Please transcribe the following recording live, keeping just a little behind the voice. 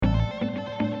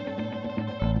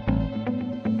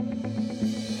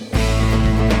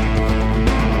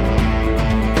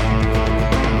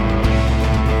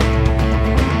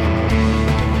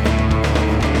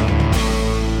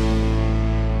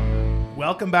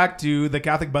welcome back to the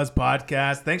Catholic Buzz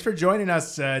podcast. Thanks for joining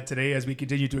us today as we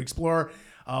continue to explore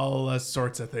all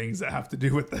sorts of things that have to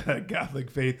do with the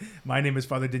Catholic faith. My name is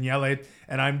Father Daniele,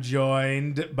 and I'm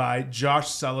joined by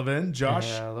Josh Sullivan. Josh,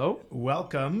 hello.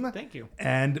 Welcome. Thank you.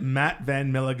 And Matt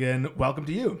Van Milligan, welcome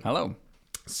to you. Hello.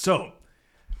 So,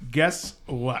 guess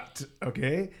what?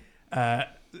 Okay. I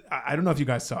don't know if you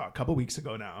guys saw a couple weeks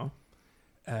ago now,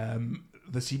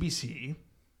 the CBC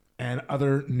and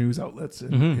other news outlets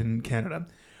in Canada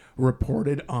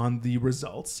reported on the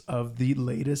results of the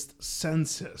latest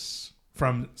census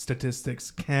from Statistics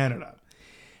Canada.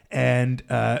 And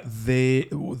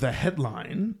the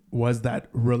headline was that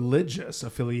religious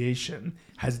affiliation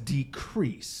has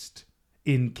decreased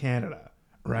in Canada,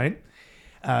 right?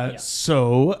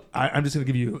 So I'm just going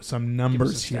to give you some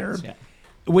numbers here,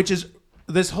 which is,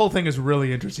 this whole thing is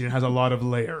really interesting. It has a lot of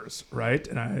layers, right?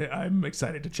 And I'm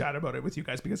excited to chat about it with you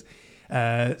guys because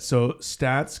so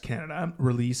Stats Canada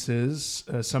releases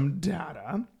some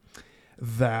data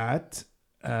that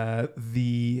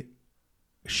the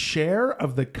share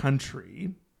of the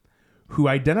country who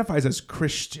identifies as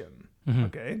Christian,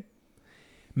 okay,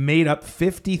 made up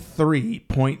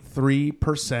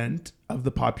 53.3% of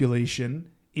the population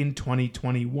in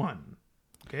 2021.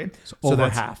 Okay, so over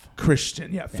that's half.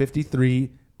 Christian, 53.3%.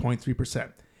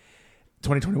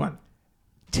 2021.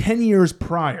 10 years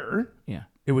prior,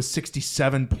 it was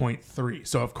 67.3.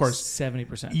 So of course,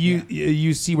 70%.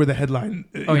 You see where the headline.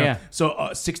 So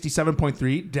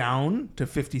 67.3 down to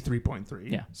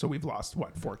 53.3. Yeah. So we've lost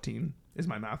what? 14 is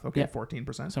my math. Okay,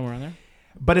 14%. Somewhere around there.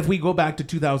 But if we go back to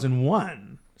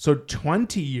 2001, so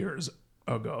 20 years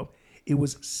ago, it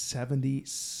was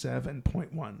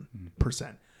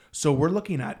 77.1%. So we're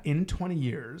looking at, in 20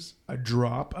 years, a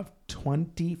drop of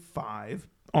 25,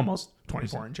 almost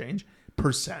 24 and change,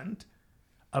 %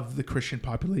 of the Christian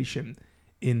population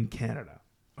in Canada.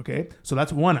 Okay? So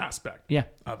that's one aspect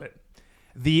of it.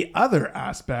 The other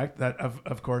aspect that,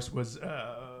 of course, was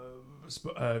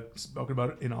spoken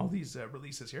about in all these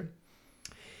releases here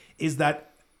is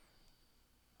that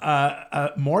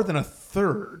more than a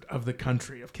third of the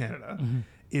country of Canada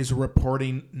is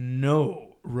reporting no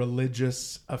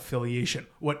religious affiliation,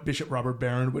 what Bishop Robert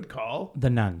Barron would call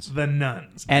the nuns. The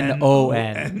nuns.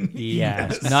 N-O-N.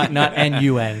 Yes. Not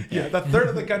N-U-N. Yeah, the third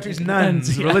of the country's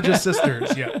nuns, religious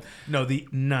sisters. Yeah. No, the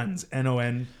nuns,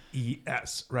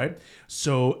 N-O-N-E-S, right?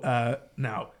 So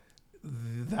now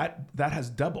that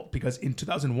has doubled, because in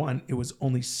 2001, it was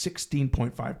only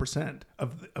 16.5%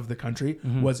 of the country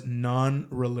was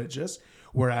non-religious,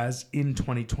 whereas in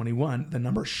 2021, the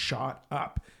number shot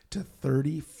up to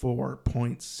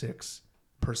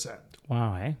 34.6%.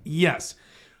 Wow, eh? Yes.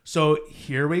 So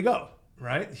here we go,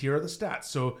 right? Here are the stats.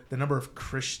 So the number of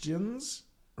Christians,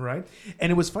 right? And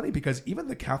it was funny because even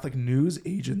the Catholic News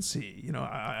Agency,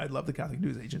 I love the Catholic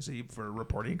News Agency for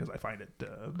reporting because I find it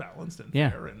balanced and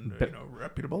fair and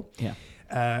reputable. Yeah.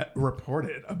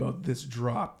 Reported about this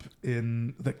drop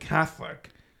in the Catholic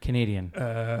Canadian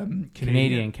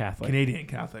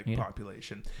Catholic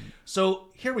population.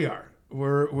 So here we are.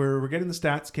 We're getting the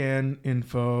Stats Can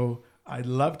info. I'd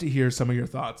love to hear some of your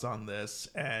thoughts on this,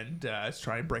 and let's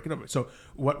try and break it up. So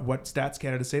what Stats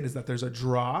Canada said is that there's a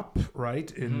drop, right,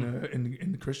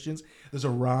 in Christians. There's a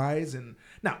rise, and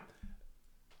now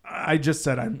I just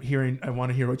said I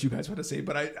want to hear what you guys want to say,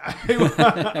 but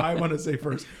I want to say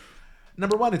first.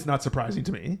 Number one, it's not surprising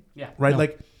to me, right? No.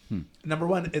 Number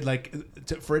one,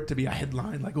 for it to be a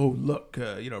headline like, oh, look,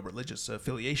 religious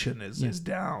affiliation is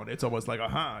down. It's almost like,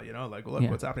 look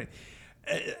what's happening.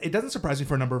 It doesn't surprise me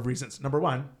for a number of reasons. Number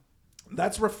one,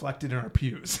 that's reflected in our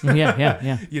pews.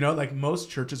 Most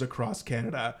churches across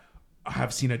Canada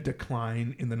have seen a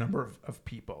decline in the number of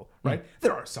people, right?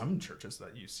 There are some churches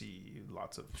that you see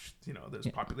lots of, there's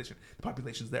population. The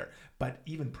population's there. But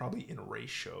even probably in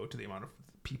ratio to the amount of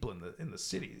people in the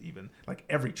city, even like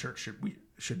every church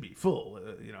should be full,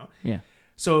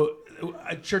 So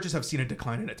churches have seen a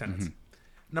decline in attendance.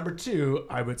 Number two,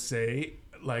 I would say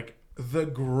the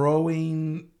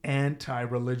growing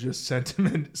anti-religious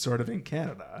sentiment sort of in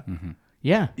Canada,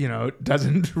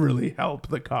 doesn't really help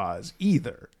the cause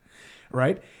either.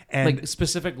 Right? And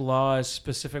specific laws,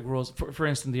 specific rules, for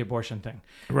instance, the abortion thing.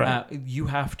 Right. You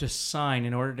have to sign,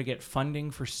 in order to get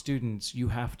funding for students, you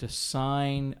have to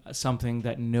sign something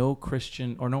that no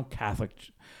Christian or no Catholic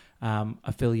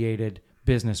affiliated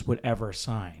business would ever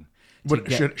sign.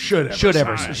 Should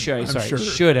ever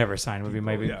sign would be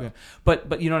maybe.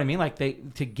 But you know what I mean?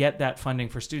 To get that funding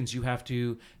for students, you have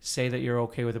to say that you're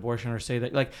okay with abortion, or say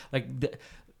that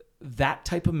that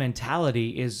type of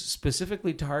mentality is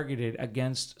specifically targeted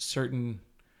against certain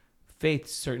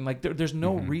faiths, there's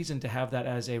no reason to have that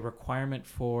as a requirement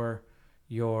for,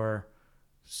 your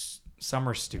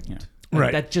summer student.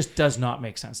 Right. That just does not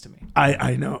make sense to me.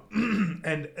 I know.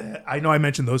 And I know I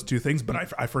mentioned those two things, but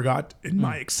I forgot in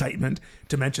my excitement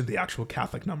to mention the actual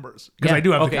Catholic numbers. Because I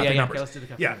do have the Catholic numbers. Okay, let's do the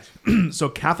Catholic numbers. So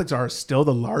Catholics are still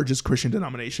the largest Christian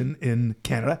denomination in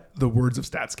Canada, the words of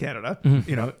Stats Canada.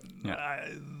 You know, I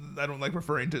don't like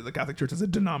referring to the Catholic Church as a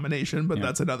denomination, but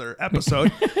that's another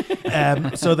episode.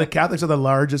 So the Catholics are the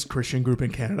largest Christian group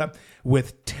in Canada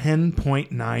with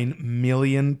 10.9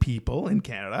 million people in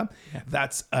Canada. Yeah.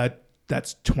 That's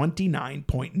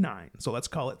 29.9. So let's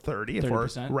call it 30 if we're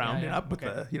rounding up with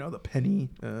the penny,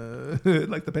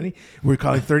 like the penny. We're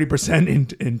calling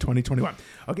 30% in 2021.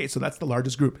 Okay, so that's the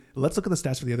largest group. Let's look at the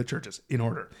stats for the other churches in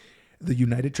order. The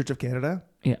United Church of Canada,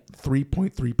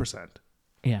 3.3%.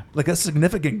 Yeah. Like a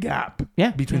significant gap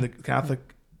between the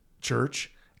Catholic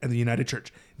Church and the United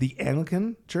Church. The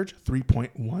Anglican Church,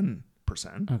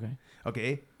 3.1%.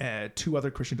 Okay. Two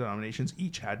other Christian denominations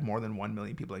each had more than 1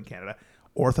 million people in Canada.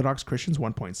 Orthodox Christians,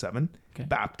 1.7%. Okay.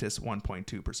 Baptists,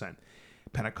 1.2%.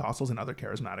 Pentecostals and other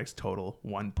charismatics total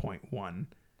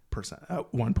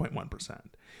 1.1%.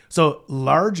 So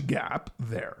large gap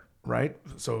there, right?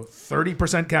 So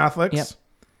 30% Catholics.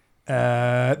 Yep.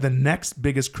 The next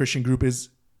biggest Christian group is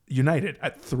United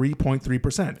at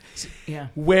 3.3%. Yeah.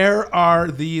 Where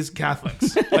are these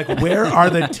Catholics? Like, where are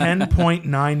the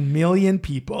 10.9 million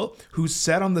people who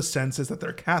said on the census that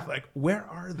they're Catholic? Where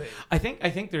are they? I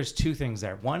think there's two things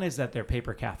there. One is that they're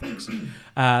paper Catholics.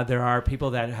 There are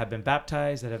people that have been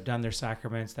baptized, that have done their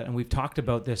sacraments, and we've talked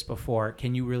about this before.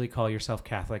 Can you really call yourself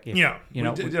Catholic? If, we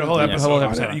did a whole episode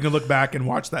on it. You can look back and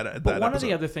watch that. But one of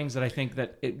the other things that I think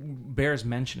that it bears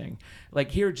mentioning,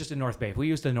 like here just in North Bay, if we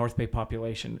use the North Bay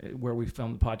population where we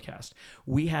filmed the podcast,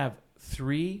 we have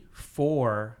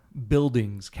 3-4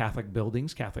 buildings, Catholic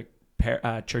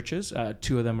churches.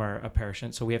 Two of them are a parish.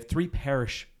 So we have 3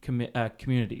 parish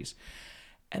communities.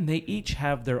 And they each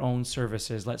have their own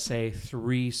services, let's say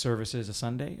 3 services a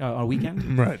Sunday, a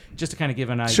weekend. Right. Just to kind of give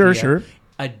an idea. Sure.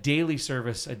 A daily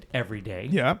service every day.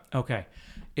 Yeah. Okay.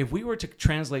 If we were to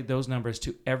translate those numbers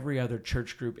to every other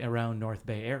church group around North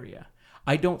Bay area,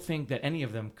 I don't think that any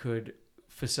of them could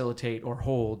facilitate or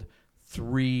hold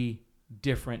 3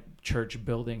 different church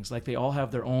buildings. Like they all have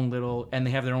their own little, and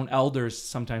they have their own elders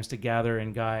sometimes to gather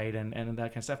and guide and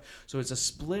that kind of stuff. So it's a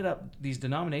split up. These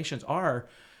denominations are,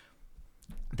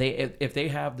 if they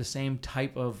have the same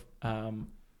type of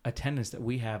attendance that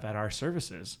we have at our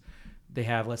services, they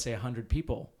have, let's say 100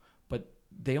 people, but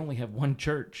they only have one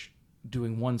church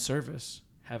doing one service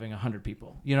having 100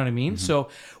 people. You know what I mean? Mm-hmm. So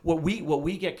what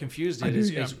we get confused in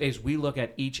is we look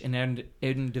at each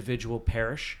individual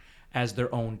parish as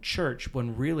their own church,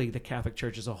 when really the Catholic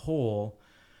Church as a whole,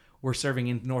 we're serving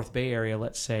in North Bay area,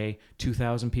 let's say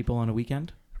 2,000 people on a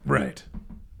weekend. Right.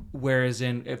 Whereas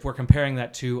if we're comparing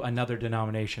that to another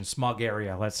denomination, Smog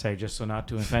area, let's say, just so not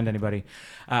to offend anybody,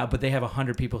 but they have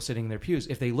 100 people sitting in their pews.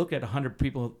 If they look at 100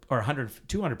 people or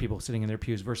 200 people sitting in their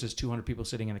pews versus 200 people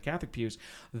sitting in the Catholic pews,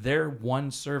 their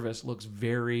one service looks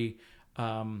very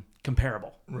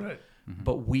comparable. Right. Mm-hmm.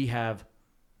 But we have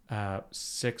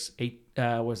 6, 8,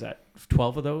 was that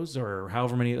 12 of those, or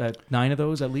however many, 9 of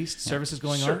those at least services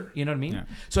going on. You know what I mean? Yeah.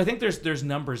 So I think there's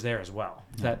numbers there as well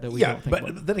that we don't think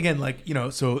about. Then again, like, you know,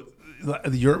 so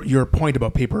your point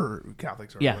about paper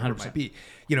Catholics, or whatever it might be,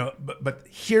 you know, but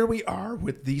here we are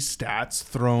with these stats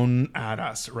thrown at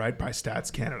us, right, by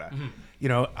Stats Canada. Mm-hmm. You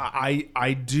know, I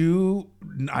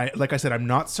like I said, I'm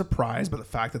not surprised by the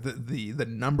fact that the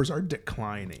numbers are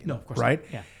declining. No, of course right?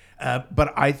 Not. Yeah.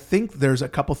 But I think there's a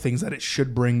couple things that it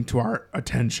should bring to our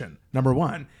attention. Number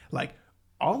one, like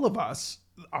all of us,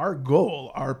 our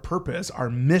goal, our purpose, our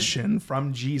mission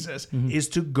from Jesus is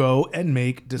to go and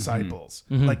make disciples.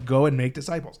 Mm-hmm. Like go and make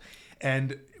disciples.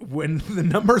 And when the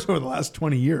numbers over the last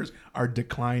 20 years are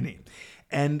declining,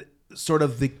 and sort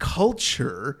of the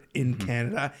culture in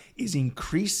Canada is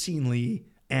increasingly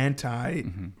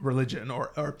anti-religion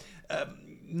or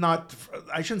not,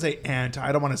 I shouldn't say anti.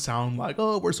 I don't want to sound like,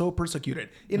 oh, we're so persecuted.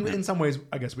 In some ways,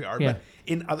 I guess we are. Yeah. But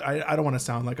in other, I don't want to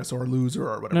sound like a sore loser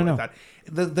or whatever like that.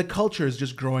 The culture is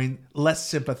just growing less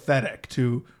sympathetic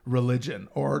to religion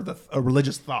or a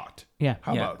religious thought. Yeah.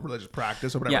 How about religious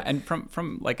practice or whatever? Yeah, and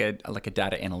from like a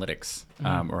data analytics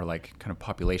or like kind of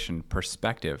population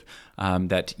perspective,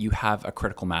 that you have a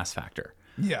critical mass factor.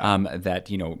 Yeah. That,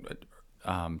 you know,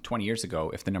 20 years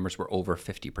ago, if the numbers were over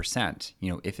 50%,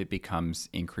 you know, if it becomes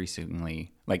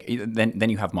increasingly like, then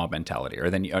you have mob mentality,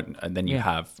 or then you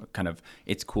have kind of,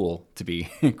 it's cool to be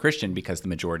Christian because the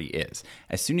majority is.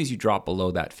 As soon as you drop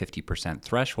below that 50%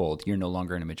 threshold, you're no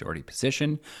longer in a majority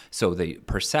position. So the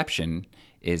perception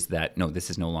is that, no,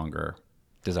 this is no longer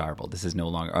desirable. This is no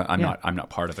longer. I'm not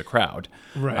part of the crowd.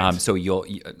 Right. So you'll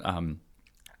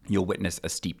witness a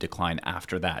steep decline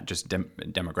after that, just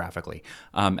demographically.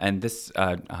 And this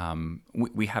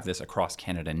we have this across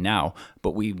Canada now,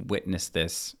 but we witnessed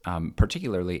this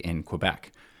particularly in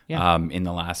Quebec. In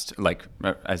the last,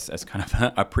 as kind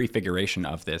of a prefiguration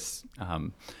of this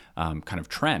kind of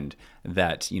trend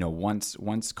that,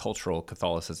 once cultural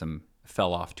Catholicism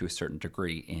fell off to a certain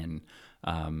degree in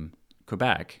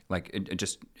Quebec,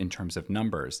 just in terms of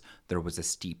numbers, there was a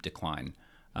steep decline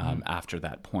after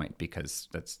that point, because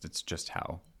that's just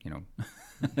how,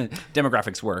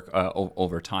 demographics work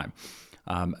over time.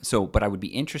 But I would be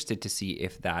interested to see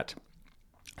if that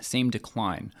same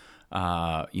decline,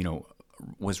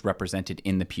 was represented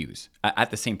in the pews at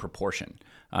the same proportion,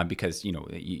 because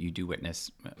you do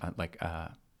witness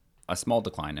a small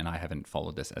decline, and I haven't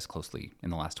followed this as closely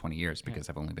in the last 20 years because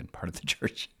I've only been part of the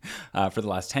church for the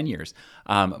last 10 years.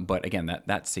 But again,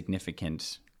 that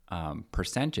significant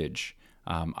percentage,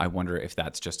 I wonder if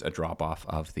that's just a drop off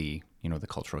of the the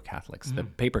cultural Catholics, the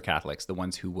paper Catholics, the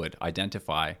ones who would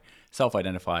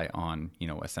self-identify on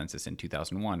a census in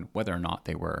 2001, whether or not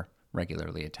they were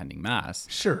regularly attending Mass.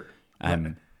 Sure.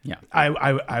 Yeah.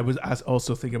 I was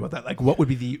also thinking about that. Like, what would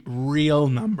be the real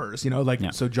numbers?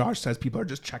 So Josh says people are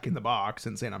just checking the box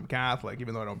and saying I'm Catholic,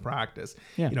 even though I don't practice.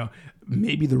 Yeah.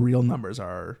 Maybe the real numbers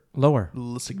are lower,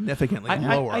 significantly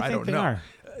lower. I don't know.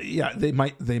 Yeah, they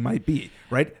might be,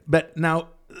 right? But now,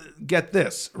 get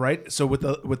this, right? So with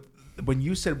when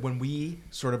you said when we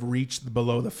sort of reached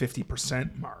below the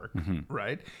 50% mark,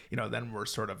 right? Then we're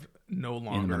sort of no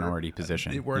longer in a minority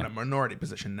position. We're in a minority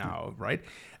position now, right?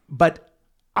 But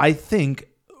I think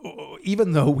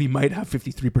even though we might have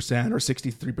 53% or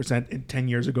 63% in 10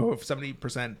 years ago,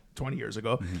 70% 20 years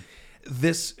ago,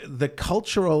 the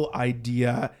cultural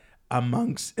idea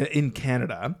in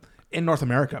Canada, in North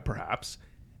America perhaps,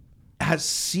 has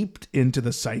seeped into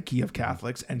the psyche of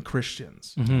Catholics and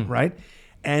Christians, right?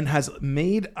 And has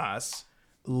made us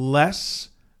less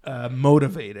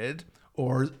motivated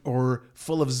or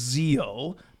full of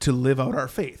zeal to live out our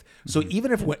faith. So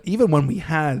even when we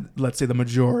had, let's say, the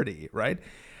majority, right?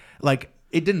 Like,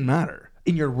 it didn't matter.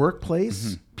 In your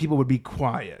workplace, people would be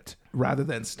quiet rather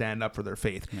than stand up for their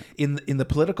faith. Yeah. In the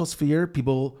political sphere,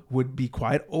 people would be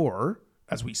quiet or,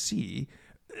 as we see,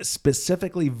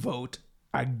 specifically vote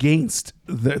against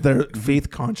their faith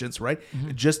conscience, right?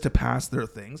 Just to pass their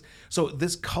things. So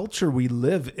this culture we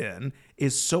live in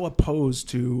is so opposed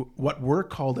to what we're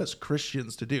called as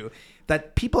Christians to do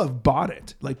that people have bought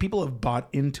it. Like, people have bought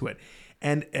into it.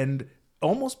 And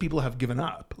almost people have given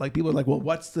up. Like, people are like, well,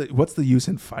 what's the use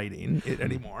in fighting it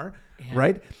anymore? Yeah.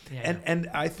 Right? Yeah. And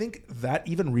I think that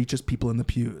even reaches people in the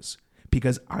pews,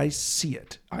 because I see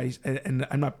it. And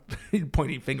I'm not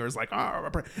pointing fingers like,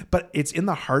 but it's in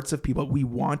the hearts of people. We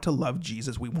want to love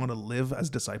Jesus. We want to live as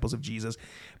disciples of Jesus,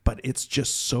 but it's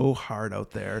just so hard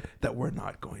out there that we're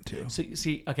not going to. So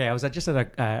see, okay, I was at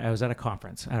a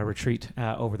conference, at a retreat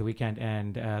over the weekend,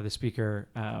 and the speaker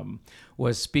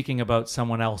was speaking about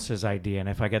someone else's idea. And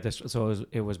if I get this, so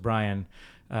it was Brian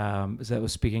that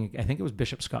was speaking. I think it was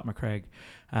Bishop Scott McCaig,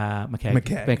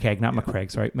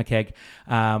 McCaig, sorry, McCaig.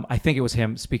 I think it was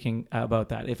him speaking about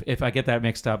that. If I get that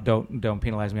mixed up, don't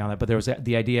penalize me on that. But there was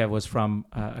the idea was from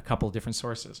a couple of different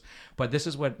sources. But this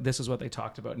is what they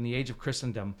talked about. In the age of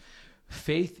Christendom,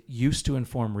 faith used to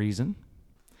inform reason,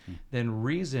 then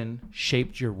reason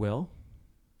shaped your will,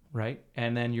 right,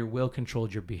 and then your will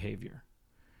controlled your behavior.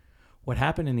 What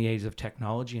happened in the age of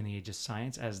technology and the age of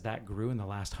science, as that grew in the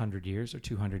last 100 years or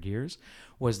 200 years,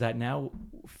 was that now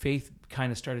faith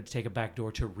kind of started to take a back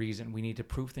door to reason. We need to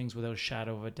prove things without a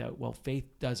shadow of a doubt. Well, faith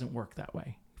doesn't work that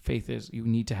way. Faith is, you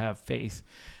need to have faith.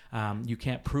 You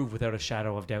can't prove without a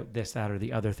shadow of doubt this, that, or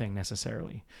the other thing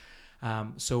necessarily.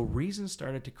 So reason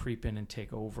started to creep in and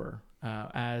take over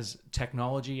as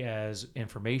technology, as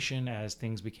information, as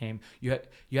things became. You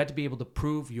had to be able to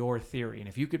prove your theory, and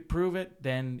if you could prove it,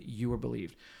 then you were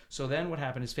believed. So then what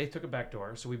happened is faith took a back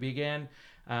door. So we began.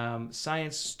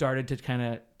 Science started to kind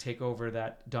of take over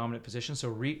that dominant position. So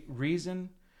reason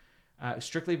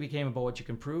strictly became about what you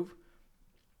can prove,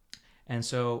 and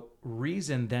so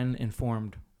reason then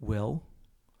informed will,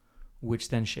 which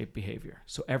then shaped behavior.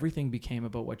 So everything became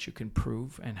about what you can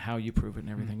prove and how you prove it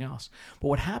and everything else. But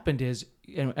what happened is,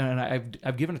 and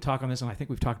I've given a talk on this, and I think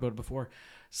we've talked about it before,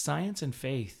 science and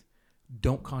faith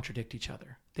don't contradict each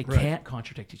other. They can't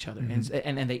contradict each other.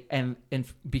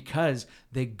 And because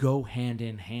they go hand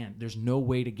in hand. There's no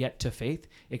way to get to faith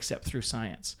except through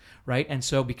science, right? And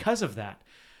so because of that,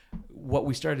 what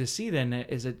we started to see then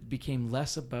is it became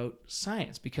less about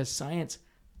science, because science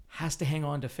has to hang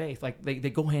on to faith. Like they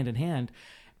go hand in hand.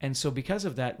 And so because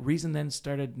of that, reason then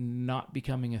started not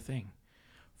becoming a thing.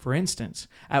 For instance,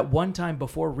 at one time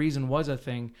before reason was a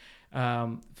thing,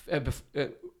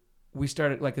 we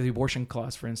started like the abortion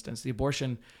clause, for instance. The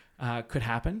abortion could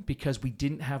happen because we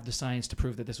didn't have the science to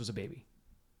prove that this was a baby.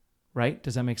 Right?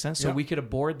 Does that make sense? Yeah. So we could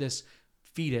abort this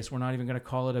fetus. We're not even going to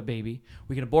call it a baby.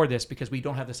 We can abort this because we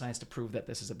don't have the science to prove that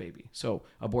this is a baby. So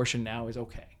abortion now is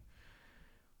okay.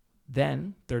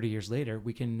 Then 30 years later,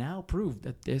 we can now prove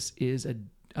that this is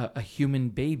a human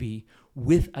baby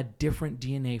with a different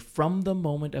DNA from the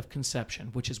moment of conception,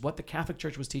 which is what the Catholic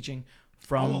Church was teaching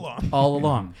from all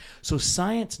along. So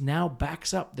science now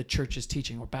backs up the church's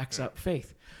teaching, or backs up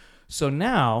faith. So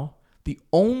now the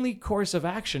only course of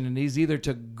action is either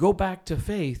to go back to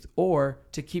faith or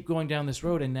to keep going down this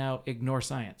road and now ignore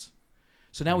science.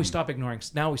 So now we stop ignoring.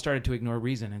 Now we started to ignore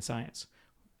reason and science,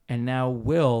 and now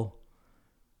will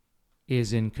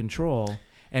is in control,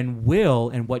 and will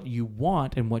and what you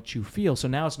want and what you feel. So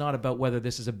now it's not about whether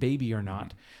this is a baby or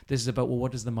not. This is about, well,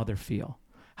 what does the mother feel?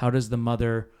 How does the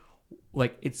mother,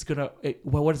 what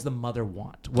does the mother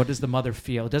want? What does the mother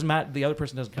feel? It doesn't matter. The other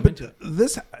person doesn't come into it.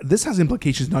 This has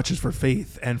implications not just for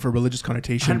faith and for religious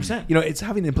connotation. 100%. It's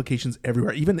having implications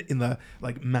everywhere. Even in the,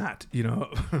 like, Matt,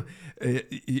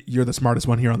 you're the smartest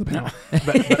one here on the panel.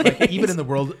 But like, even in the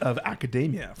world of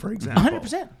academia, for example.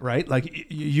 100%. Right? Like,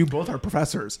 you both are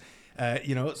professors.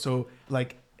 So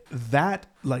like that,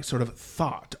 like, sort of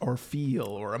thought or feel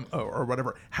or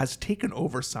whatever has taken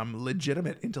over some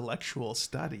legitimate intellectual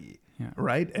study. Yeah.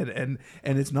 Right. And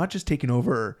it's not just taken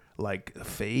over like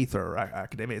faith or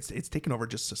academia. It's taken over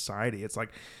just society. It's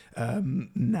like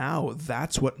now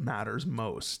that's what matters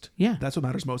most. Yeah. That's what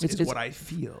matters most is what I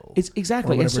feel. It's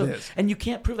exactly. Or whatever it is. And you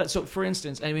can't prove that. So for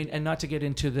instance, I mean, and not to get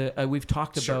into the, we've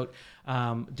talked about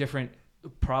different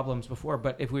problems before,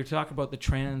 but if we talk about the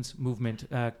trans movement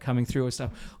coming through and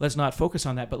stuff, let's not focus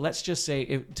on that. But let's just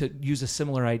say, to use a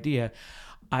similar idea,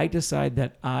 I decide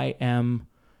that I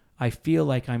feel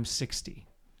like I'm 60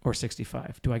 or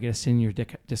 65. Do I get a senior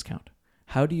discount?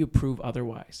 How do you prove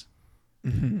otherwise?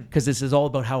 Because this is all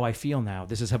about how I feel now.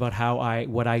 This is about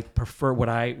what I prefer, what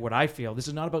I feel. This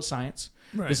is not about science.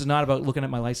 Right. This is not about looking at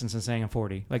my license and saying I'm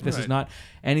 40. Like, this is not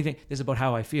anything. This is about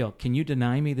how I feel. Can you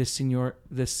deny me this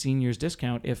senior's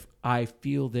discount if I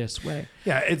feel this way?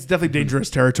 Yeah, it's definitely dangerous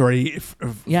territory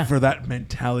for that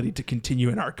mentality to continue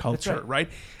in our culture, right?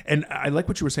 And I like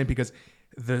what you were saying, because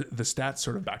the stats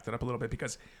sort of back that up a little bit,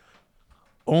 because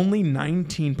only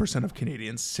 19% of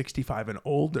Canadians 65 and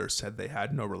older said they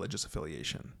had no religious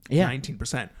affiliation. Yeah.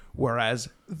 19%. Whereas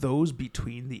those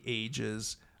between the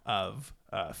ages of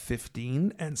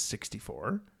 15 and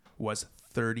 64 was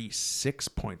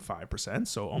 36.5%,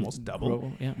 so almost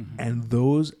double. Yeah. And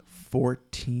those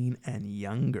 14 and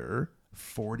younger,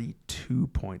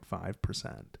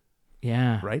 42.5%.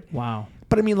 Yeah. Right? Wow.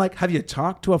 But I mean, like, have you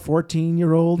talked to a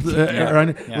 14-year-old?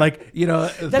 Like,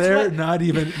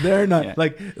 they're not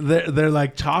like, they're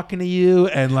like talking to you,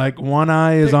 and like one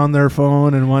eye is on their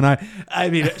phone and one eye.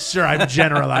 I mean, sure, I'm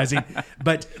generalizing,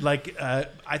 but like, I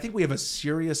think we have a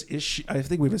serious issue. I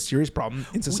think we have a serious problem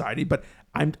in society, but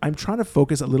I'm trying to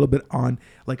focus a little bit on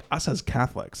like us as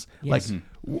Catholics. Yes.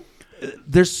 Like,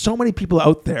 there's so many people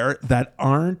out there that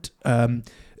aren't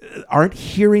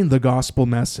hearing the gospel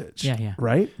message. Yeah.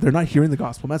 Right? They're not hearing the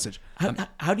gospel message.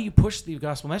 How do you push the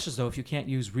gospel message, though, if you can't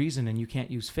use reason and you can't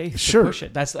use faith to push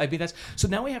it? That's so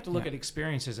now we have to look at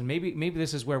experiences, and maybe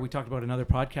this is where we talked about another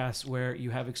podcast where you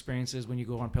have experiences when you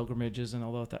go on pilgrimages and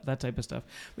all that type of stuff.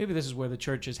 Maybe this is where the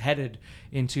church is headed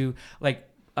into, like,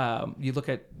 you look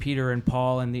at Peter and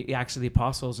Paul and the Acts of the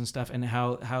Apostles and stuff, and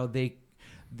how they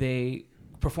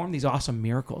perform these awesome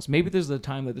miracles. Maybe this is the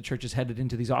time that the church is headed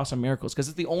into these awesome miracles, because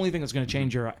it's the only thing that's going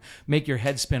to make your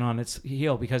head spin on its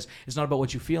heel, because it's not about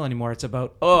what you feel anymore. It's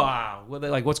about,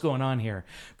 what's going on here?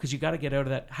 Because you got to get out of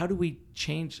that. How do we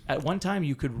change? At one time,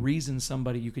 you could reason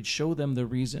somebody, you could show them the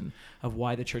reason of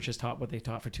why the church has taught what they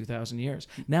taught for 2,000 years.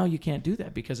 Now you can't do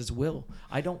that because it's will.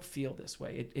 I don't feel this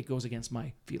way. It goes against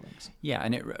my feelings. Yeah,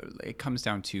 and it comes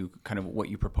down to kind of what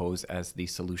you propose as the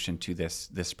solution to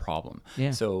this problem. Yeah.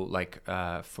 So like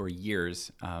for years,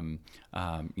 the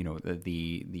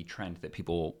trend that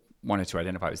people wanted to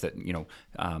identify was that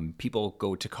people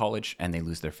go to college and they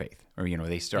lose their faith, or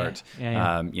they start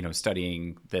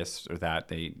studying this or that.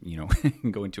 They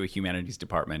go into a humanities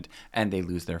department and they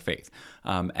lose their faith.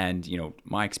 And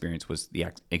my experience was the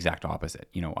exact opposite.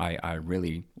 I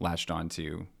really latched on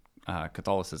to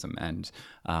Catholicism and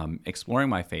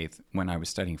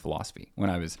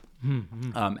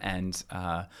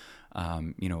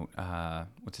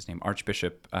what's his name?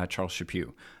 Archbishop Charles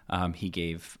Chaput. He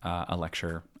gave a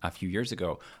lecture a few years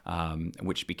ago,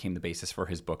 which became the basis for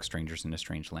his book, Strangers in a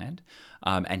Strange Land.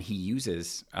 And he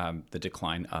uses the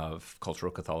decline of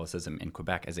cultural Catholicism in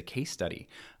Quebec as a case study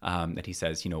that he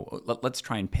says, let's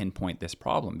try and pinpoint this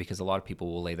problem, because a lot of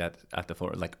people will lay that at the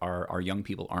floor. Like our young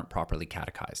people aren't properly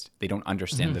catechized. They don't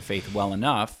understand the faith well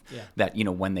enough that,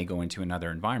 when they go into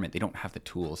another environment, they don't have the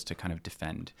tools to kind of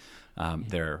defend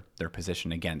their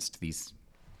position against these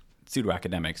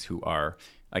pseudo-academics who are,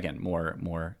 again,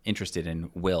 more interested in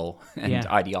will and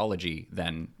ideology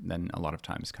than a lot of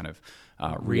times kind of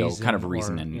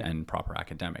reason and proper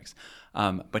academics.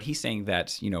 But he's saying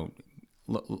that,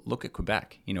 look at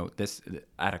Quebec. This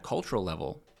at a cultural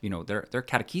level, their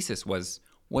catechesis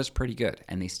was pretty good,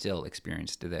 and they still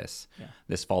experienced this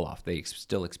fall off. They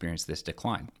still experienced this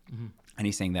decline. Mm-hmm. And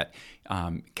he's saying that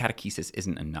catechesis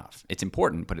isn't enough. It's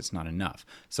important, but it's not enough.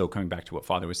 So coming back to what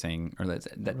Father was saying, or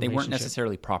that they weren't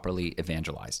necessarily properly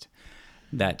evangelized.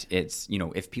 That it's,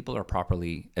 if people are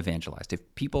properly evangelized,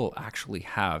 if people actually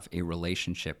have a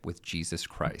relationship with Jesus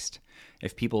Christ,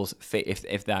 if people's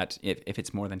if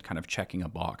it's more than kind of checking a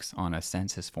box on a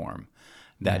census form,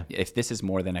 that if this is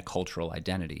more than a cultural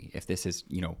identity, if this is,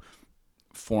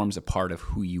 forms a part of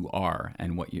who you are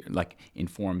and what you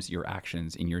informs your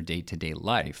actions in your day-to-day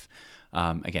life.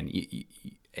 Again,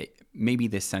 maybe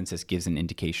this census gives an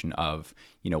indication of,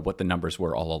 what the numbers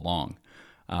were all along.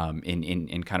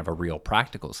 In kind of a real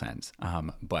practical sense.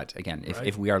 But again,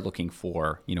 if we are looking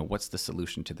for, what's the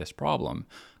solution to this problem?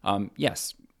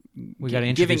 Yes,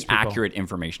 giving accurate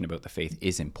information about the faith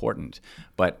is important,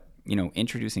 but,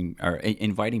 introducing or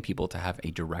inviting people to have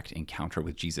a direct encounter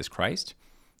with Jesus Christ,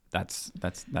 that's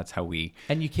how we...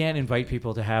 And you can't invite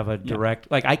people to have a direct...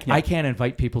 I can't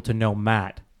invite people to know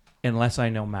Matt unless I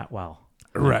know Matt well.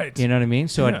 Right. You know what I mean?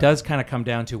 So it does kind of come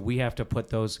down to we have to put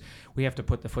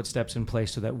the footsteps in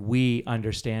place so that we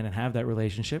understand and have that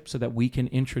relationship so that we can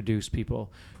introduce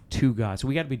people to God. So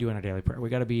we got to be doing our daily prayer. We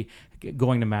got to be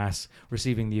going to Mass,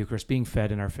 receiving the Eucharist, being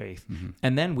fed in our faith. Mm-hmm.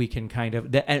 And then we can kind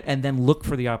of, and then look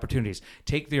for the opportunities.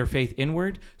 Take their faith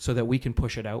inward so that we can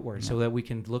push it outward, so that we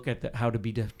can look at how to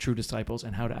be true disciples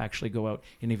and how to actually go out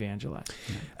and evangelize.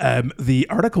 The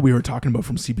article we were talking about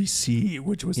from CBC,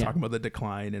 which was talking about the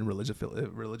decline in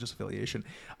religious affiliation,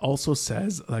 also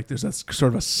says, there's a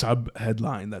sort of a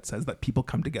sub-headline that says that people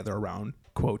come together around,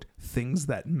 quote, things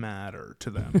that matter to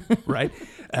them, right?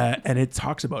 And it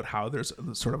talks about how there's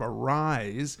sort of a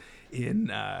rise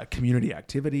in community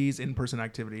activities, in-person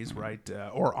activities, right?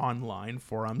 Or online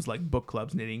forums like book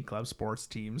clubs, knitting clubs, sports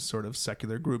teams, sort of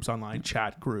secular groups, online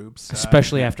chat groups.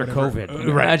 Especially after COVID. Right.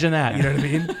 Imagine that. You know what I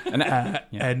mean?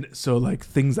 And so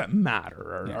things that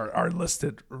matter are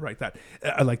listed like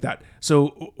that.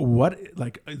 So what,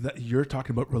 you're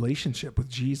talking about relationship with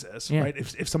Jesus, right?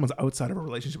 If someone's outside of a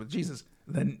relationship with Jesus,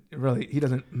 then really he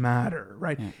doesn't matter,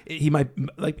 right? He might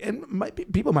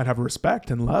people might have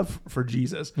respect and love for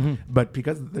Jesus, but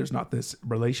because there's not this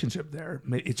relationship there,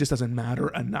 it just doesn't matter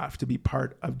enough to be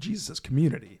part of Jesus'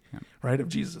 community, right? Of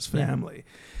Jesus' family.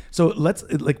 So let's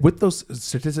with those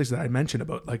statistics that I mentioned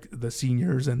about the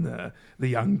seniors and the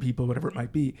young people, whatever it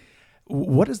might be.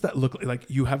 What does that look like?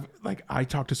 You have I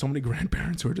talk to so many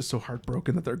grandparents who are just so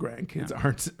heartbroken that their grandkids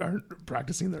aren't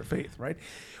practicing their faith, right?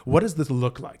 What does this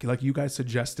look like? You guys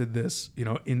suggested this,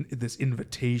 in this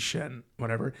invitation,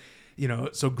 whatever,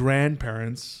 so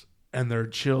grandparents and their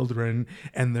children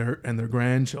and their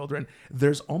grandchildren.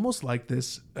 There's almost like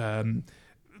this.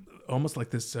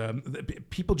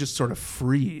 People just sort of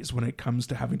freeze when it comes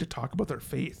to having to talk about their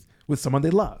faith with someone they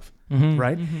love,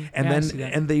 right?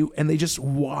 Mm-hmm. And they just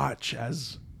watch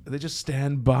as they just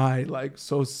stand by,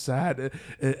 so sad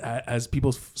as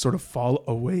people sort of fall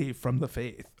away from the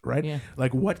faith, right? Yeah.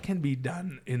 What can be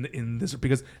done in this?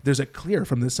 Because there's a clear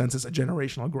from this census a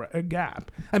generational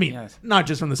gap. I mean, not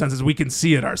just from the census, we can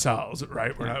see it ourselves,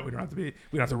 right? We don't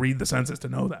have to read the census to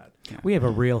know that. Yeah. We have a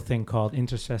real thing called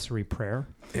intercessory prayer.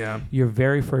 Yeah. Your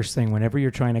very first thing, whenever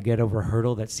you're trying to get over a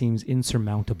hurdle that seems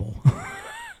insurmountable.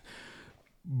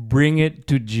 Bring it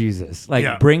to Jesus.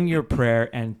 Bring your prayer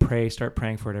and start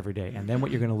praying for it every day. And then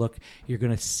what you're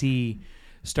going to see,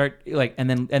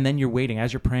 and then you're waiting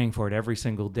as you're praying for it every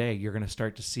single day, you're going to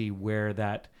start to see where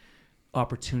that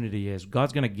opportunity is.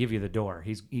 God's going to give you the door.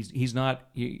 He's not.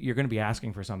 You're going to be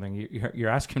asking for something. You're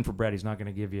asking for bread. He's not going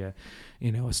to give you,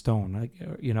 a stone. Like,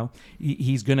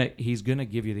 he's gonna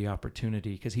give you the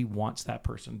opportunity because he wants that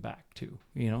person back too.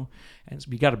 And so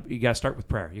you got to start with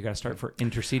prayer. You got to start for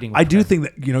interceding. I do think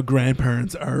that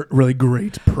grandparents are really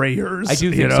great prayers. I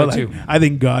do think so too. I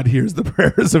think God hears the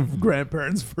prayers of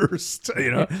grandparents first.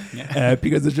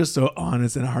 Because it's just so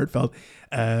honest and heartfelt.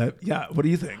 What do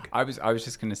you think? I was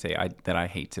just going to say that I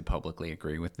hate to publicly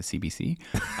agree with the CBC,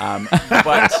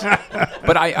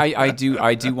 but I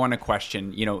do want to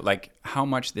question, like how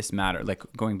much this matter. Like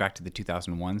going back to the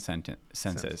 2001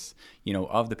 census,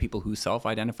 of the people who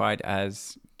self-identified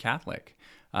as Catholic,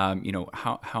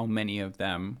 how many of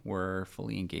them were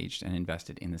fully engaged and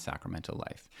invested in the sacramental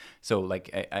life? So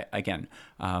again,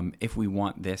 if we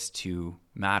want this to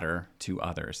matter to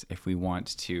others, if we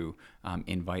want to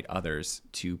invite others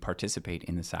to participate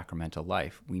in the sacramental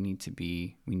life, we need to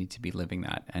be living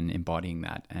that and embodying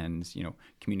that and,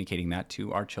 communicating that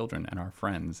to our children and our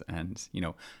friends. And,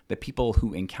 the people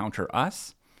who encounter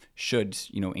us should,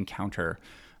 encounter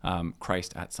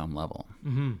Christ at some level.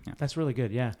 Mm-hmm. Yeah. That's really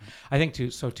good. Yeah. I think too.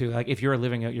 Like if you're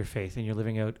living out your faith and you're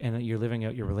living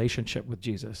out your relationship with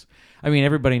Jesus. I mean,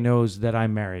 everybody knows that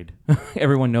I'm married.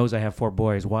 Everyone knows I have 4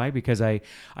 boys. Why? Because I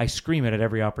scream it at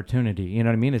every opportunity. You know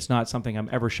what I mean? It's not something I'm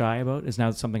ever shy about. It's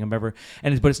not something I'm ever,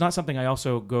 but it's not something I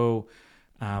also go,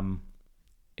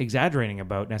 exaggerating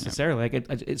about necessarily. Like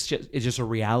it's just a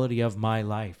reality of my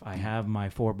life. I have my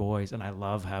 4 boys and I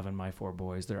love having my 4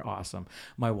 boys. They're awesome.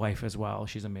 My wife as well.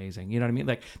 She's amazing. You know what I mean?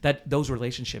 Like those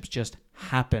relationships just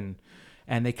happen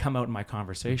and they come out in my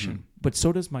conversation. Mm-hmm. But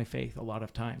so does my faith a lot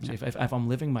of times. Yeah. If I'm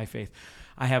living my faith,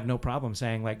 I have no problem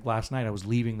saying, like last night I was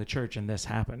leaving the church and this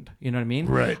happened. You know what I mean?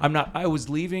 Right. I was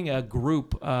leaving a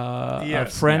group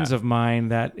of friends of mine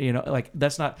that,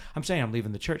 that's not, I'm saying I'm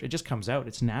leaving the church. It just comes out.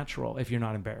 It's natural if you're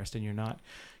not embarrassed and you're not,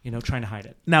 trying to hide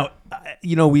it. Now,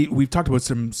 we've talked about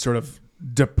some sort of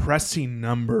depressing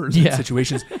numbers and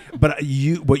situations, but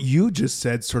what you just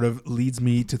said sort of leads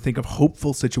me to think of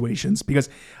hopeful situations because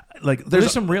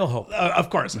there's some real hope,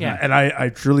 of course, and I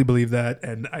truly believe that,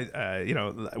 and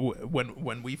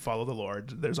when we follow the Lord,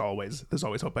 there's always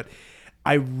hope. But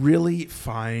I really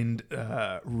find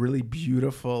really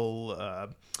beautiful.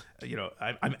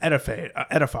 I'm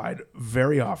edified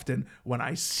very often when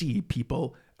I see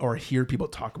people or hear people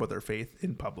talk about their faith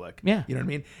in public. Yeah. You know what I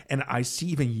mean? And I see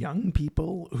even young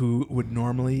people who would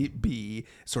normally be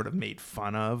sort of made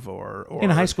fun of or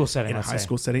in a high school setting.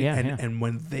 And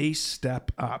when they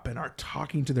step up and are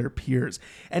talking to their peers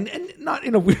and not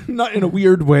in a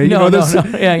weird way.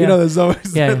 There's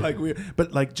always like weird,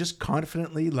 but like just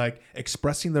confidently like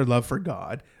expressing their love for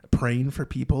God, praying for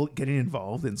people, getting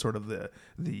involved in sort of the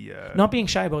not being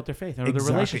shy about their faith or the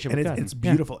relationship with God. It's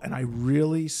beautiful. And I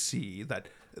really see that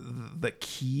the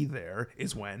key there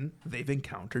is when they've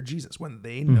encountered Jesus, when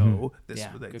they know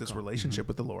this relationship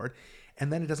with the Lord,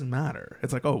 and then it doesn't matter.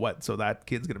 It's like, oh, what? So that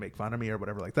kid's going to make fun of me or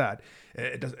whatever like that.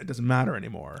 It doesn't matter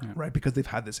anymore, right? Because they've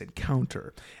had this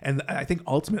encounter. And I think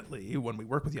ultimately when we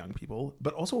work with young people,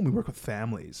 but also when we work with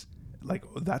families, like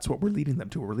that's what we're leading them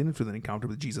to. We're leading them to an encounter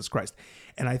with Jesus Christ.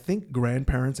 And I think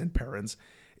grandparents and parents,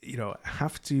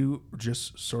 have to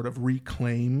just sort of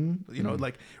reclaim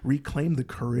the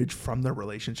courage from their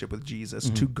relationship with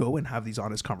Jesus to go and have these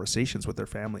honest conversations with their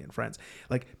family and friends.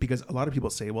 Like, because a lot of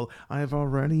people say, well, I've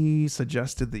already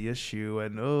suggested the issue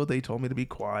and, they told me to be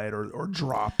quiet or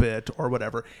drop it or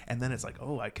whatever. And then it's like,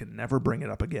 I can never bring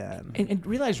it up again. And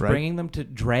realize dragging them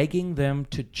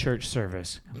to church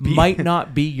service might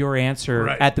not be your answer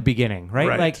at the beginning,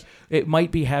 right? Like it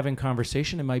might be having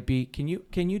conversation. It might be, can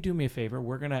you do me a favor?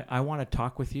 I want to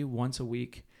talk with you once a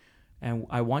week, and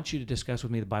I want you to discuss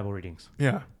with me the Bible readings.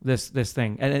 Yeah. This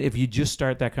thing. And if you just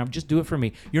start that just do it for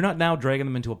me. You're not now dragging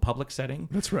them into a public setting.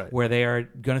 That's right. Where they are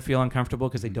going to feel uncomfortable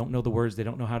because they don't know the words, they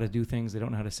don't know how to do things, they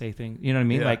don't know how to say things. You know what I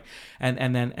mean? Yeah. Like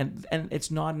and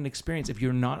it's not an experience. If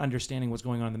you're not understanding what's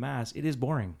going on in the Mass, it is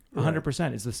boring.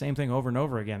 100%. It's the same thing over and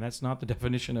over again. That's not the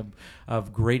definition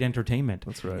of great entertainment.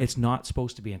 That's right. It's not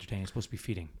supposed to be entertaining, it's supposed to be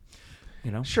feeding.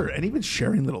 Sure, and even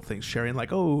sharing little things,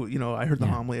 like, I heard the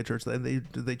homily at church that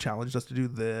they challenged us to do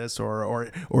this, or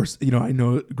I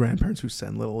know grandparents who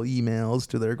send little emails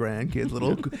to their grandkids,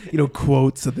 little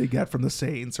quotes that they get from the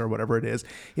saints or whatever it is,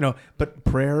 But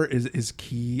prayer is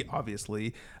key,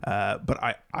 obviously.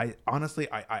 But I honestly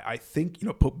think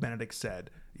Pope Benedict said,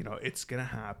 it's going to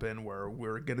happen where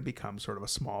we're going to become sort of a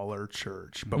smaller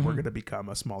church, but we're going to become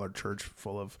a smaller church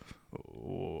full of,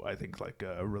 I think like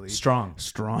really strong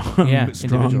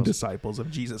disciples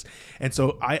of Jesus. And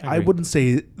so I wouldn't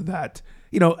say that,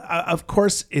 of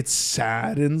course, it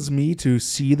saddens me to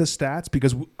see the stats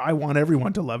because I want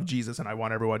everyone to love Jesus and I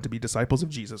want everyone to be disciples of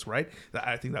Jesus, right?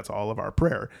 I think that's all of our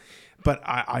prayer. But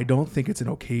I don't think it's an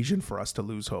occasion for us to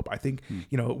lose hope. I think,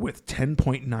 with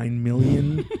 10.9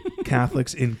 million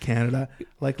Catholics in Canada,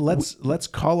 like let's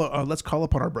call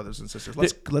upon our brothers and sisters.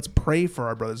 Let's pray for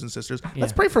our brothers and sisters. Yeah.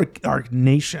 Let's pray for our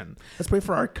nation. Let's pray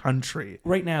for our country.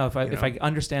 Right now, if I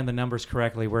understand the numbers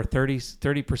correctly, we're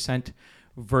 30%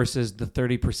 versus the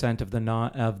 30% of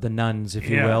the nuns, if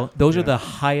you will. Those are the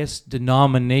highest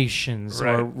denominations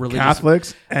or religious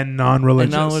Catholics and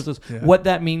non-religious. Yeah. What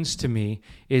that means to me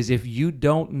is if you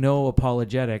don't know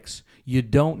apologetics, you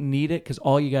don't need it because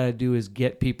all you got to do is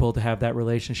get people to have that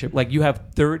relationship. Like you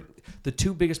have the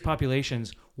two biggest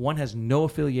populations. One has no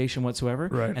affiliation whatsoever,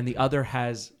 and the other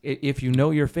has, if you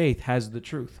know your faith, has the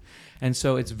truth. And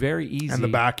so it's very easy. And the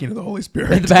backing of the Holy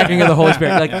Spirit. And the backing of the Holy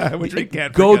Spirit. Like, which we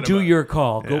can't go do your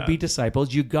call. Go be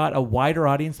disciples. You got a wider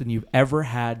audience than you've ever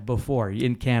had before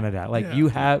in Canada. Like you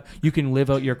can live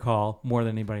out your call more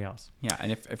than anybody else. Yeah,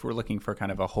 and if we're looking for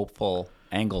kind of a hopeful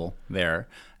angle there,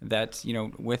 that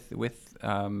with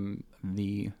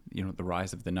the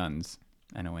rise of the nuns,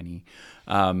 NONE,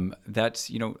 that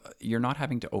you're not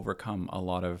having to overcome a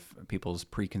lot of people's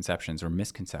preconceptions or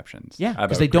misconceptions. Yeah,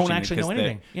 because they don't actually know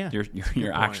anything.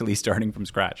 You're actually starting from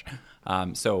scratch.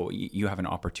 So you have an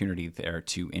opportunity there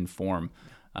to inform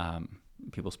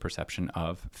people's perception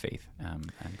of faith and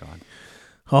God.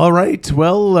 All right.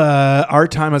 Well, our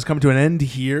time has come to an end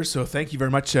here. So thank you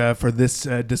very much for this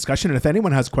discussion. And if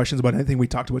anyone has questions about anything we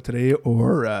talked about today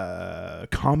or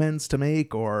comments to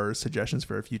make or suggestions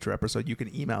for a future episode, you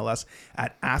can email us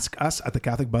at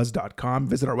askus@thecatholicbuzz.com.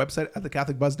 Visit our website at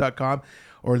thecatholicbuzz.com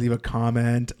or leave a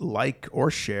comment, like,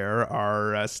 or share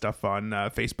our stuff on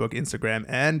Facebook, Instagram,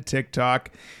 and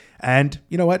TikTok. And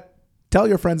you know what? Tell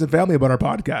your friends and family about our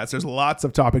podcast. There's lots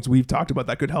of topics we've talked about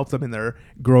that could help them in their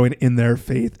growing in their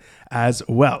faith as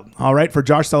well. All right, for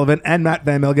Josh Sullivan and Matt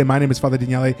Van Milgen, my name is Father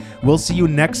Daniele. We'll see you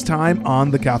next time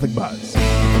on The Catholic Buzz.